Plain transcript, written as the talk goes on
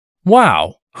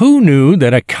Wow, who knew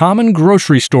that a common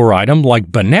grocery store item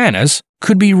like bananas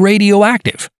could be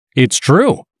radioactive? It's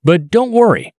true, but don't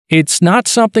worry, it's not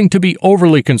something to be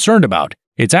overly concerned about.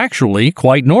 It's actually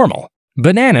quite normal.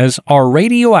 Bananas are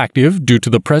radioactive due to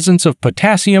the presence of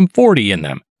potassium-40 in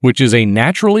them, which is a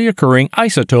naturally occurring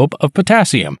isotope of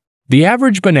potassium. The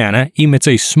average banana emits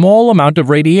a small amount of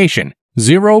radiation,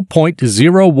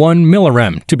 0.01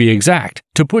 millirem to be exact.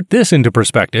 To put this into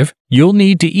perspective, you'll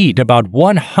need to eat about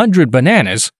 100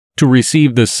 bananas to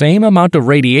receive the same amount of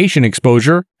radiation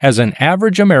exposure as an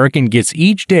average American gets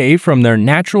each day from their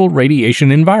natural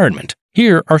radiation environment.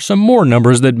 Here are some more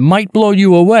numbers that might blow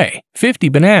you away. 50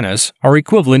 bananas are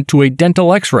equivalent to a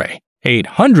dental x-ray,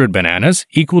 800 bananas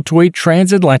equal to a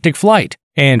transatlantic flight,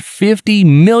 and 50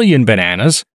 million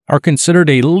bananas are considered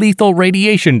a lethal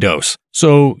radiation dose,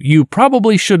 so you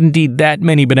probably shouldn't eat that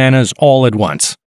many bananas all at once.